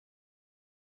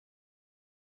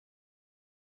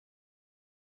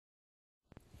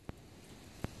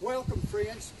Welcome,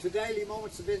 friends, to Daily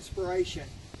Moments of Inspiration.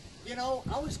 You know,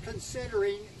 I was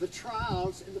considering the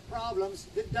trials and the problems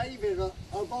that David of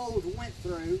old went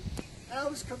through, and I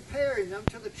was comparing them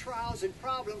to the trials and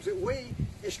problems that we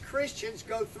as Christians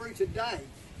go through today.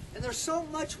 And there's so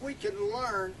much we can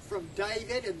learn from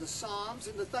David and the Psalms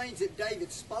and the things that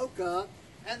David spoke of,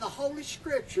 and the Holy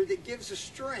Scripture that gives us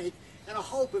strength and a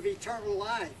hope of eternal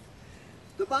life.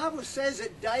 The Bible says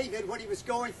that David, when he was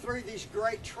going through these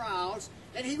great trials,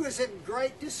 and he was in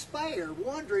great despair,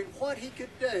 wondering what he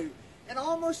could do, and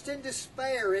almost in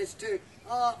despair as to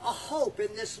a hope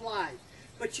in this life.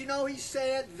 But you know, he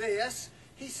said this.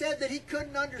 He said that he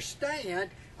couldn't understand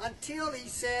until he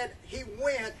said he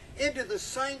went into the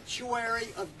sanctuary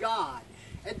of God.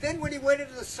 And then when he went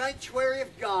into the sanctuary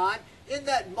of God, in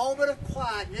that moment of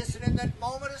quietness and in that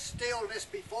moment of stillness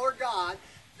before God,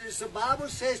 as the Bible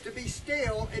says, to be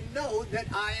still and know that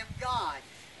I am God.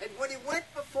 And when he went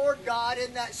before God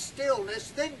in that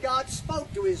stillness, then God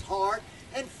spoke to his heart,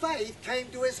 and faith came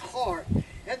to his heart.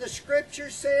 And the Scripture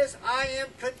says, I am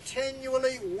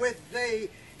continually with thee.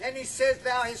 And he says,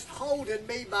 thou hast holden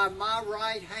me by my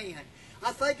right hand.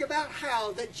 I think about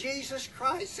how that Jesus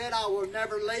Christ said, I will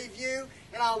never leave you,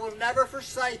 and I will never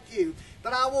forsake you,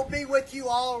 but I will be with you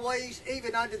always,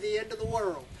 even unto the end of the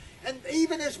world. And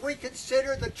even as we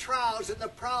consider the trials and the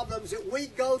problems that we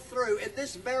go through in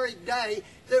this very day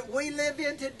that we live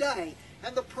in today,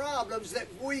 and the problems that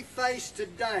we face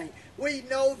today, we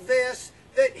know this,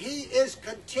 that He is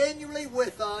continually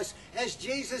with us, as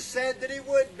Jesus said that He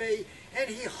would be, and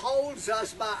He holds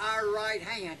us by our right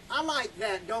hand. I like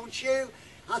that, don't you?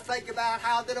 I think about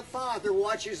how that a father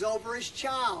watches over his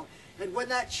child. And when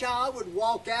that child would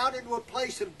walk out into a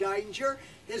place of danger,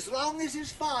 as long as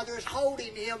his father is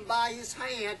holding him by his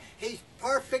hand, he's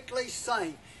perfectly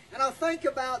safe. And I think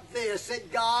about this,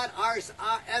 that God,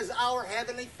 as our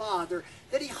Heavenly Father,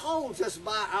 that He holds us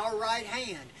by our right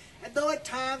hand. And though at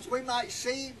times we might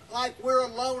seem like we're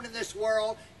alone in this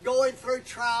world, going through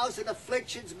trials and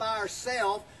afflictions by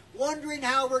ourselves, wondering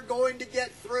how we're going to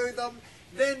get through them,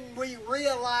 then we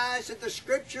realize that the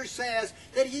Scripture says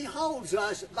that He holds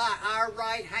us by our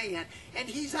right hand. And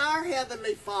He's our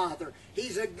Heavenly Father.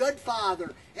 He's a good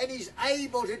Father, and He's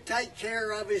able to take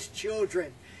care of His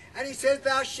children. And He says,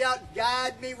 thou shalt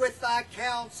guide me with thy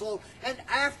counsel, and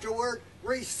afterward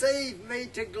receive me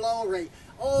to glory.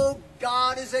 Oh,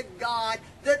 God is a God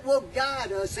that will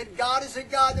guide us, and God is a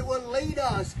God that will lead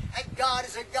us, and God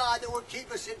is a God that will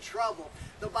keep us in trouble.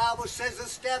 The Bible says the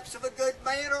steps of a good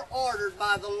man are ordered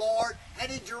by the Lord, and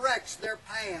He directs their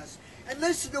paths. And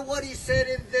listen to what he said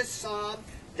in this psalm.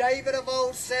 David of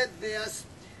old said this.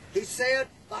 He said,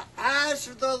 the eyes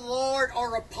of the Lord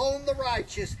are upon the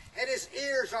righteous, and His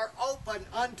ears are open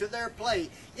unto their plea.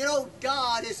 You know,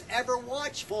 God is ever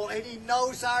watchful, and He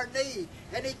knows our need,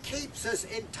 and He keeps us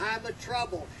in time of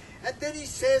trouble. And then he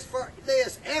says, for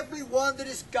this, every one that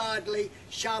is godly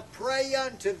shall pray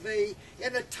unto thee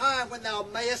in a time when thou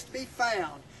mayest be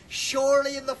found.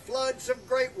 Surely in the floods of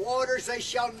great waters they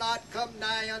shall not come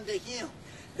nigh unto him.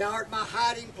 Thou art my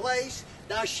hiding place.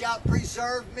 Thou shalt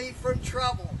preserve me from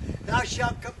trouble. Thou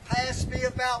shalt compass me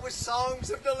about with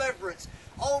songs of deliverance.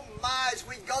 Oh my, as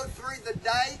we go through the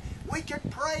day, we can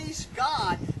praise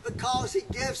God because He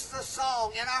gives us a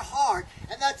song in our heart,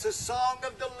 and that's a song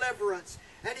of deliverance.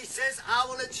 And He says, I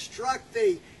will instruct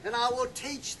thee, and I will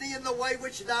teach thee in the way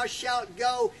which thou shalt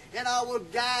go, and I will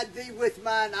guide thee with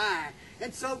mine eye.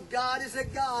 And so God is a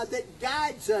God that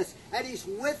guides us, and He's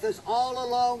with us all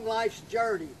along life's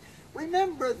journey.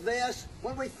 Remember this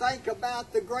when we think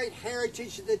about the great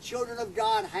heritage that the children of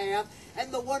God have,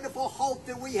 and the wonderful hope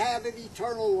that we have of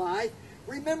eternal life.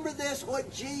 Remember this,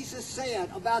 what Jesus said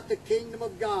about the kingdom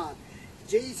of God.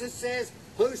 Jesus says,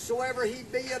 whosoever he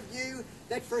be of you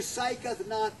that forsaketh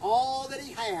not all that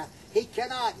he hath, he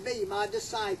cannot be my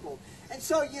disciple. And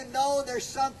so you know there's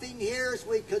something here as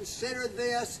we consider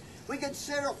this. We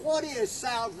consider what is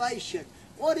salvation.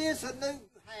 What is a new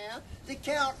have? To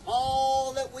count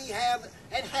all that we have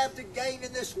and have to gain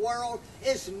in this world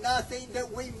is nothing that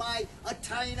we might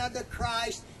attain unto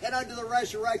Christ and unto the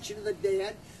resurrection of the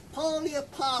dead. Paul the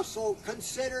Apostle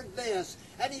considered this,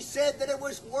 and he said that it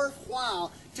was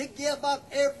worthwhile to give up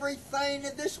everything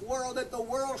in this world that the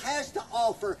world has to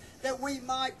offer, that we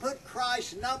might put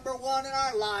Christ number one in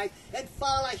our life and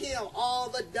follow Him all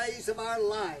the days of our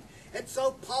life. And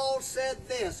so Paul said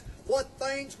this, what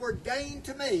things were gained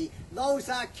to me, those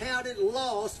I counted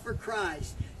loss for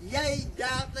Christ. Yea,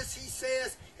 doubtless, he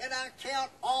says, and I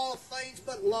count all things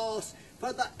but loss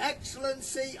for the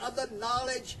excellency of the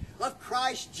knowledge of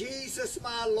Christ Jesus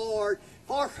my Lord,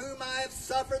 for whom I have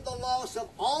suffered the loss of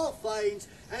all things,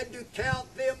 and do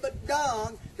count them but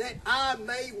dung, that I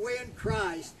may win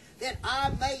Christ, that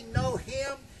I may know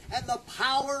Him, and the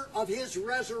power of His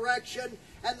resurrection,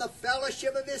 and the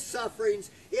fellowship of His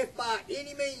sufferings, if by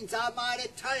any means I might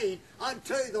attain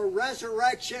unto the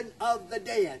resurrection of the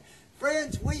dead.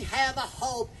 Friends, we have a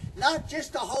hope, not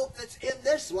just a hope that's in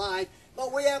this life,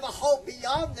 but we have a hope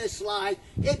beyond this life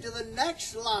into the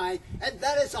next life, and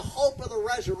that is a hope of the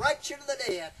resurrection of the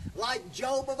dead. Like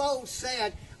Job of old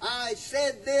said, I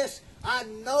said this, I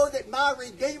know that my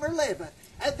Redeemer liveth,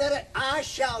 and that I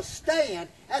shall stand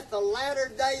at the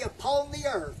latter day upon the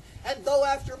earth. And though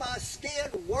after my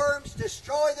skin worms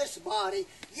destroy this body,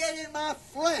 yet in my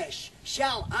flesh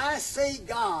shall I see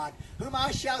God, whom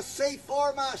I shall see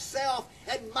for myself,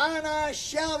 and mine eyes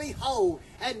shall behold,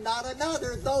 and not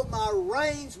another, though my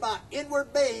reins, my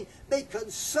inward being, be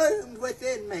consumed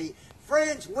within me.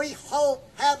 Friends, we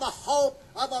have a hope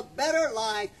of a better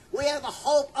life. We have a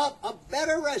hope of a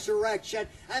better resurrection.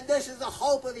 And this is a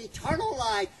hope of eternal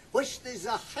life, which is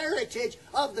the heritage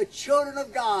of the children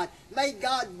of God. May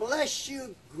God bless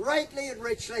you greatly and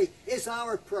richly, is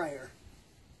our prayer.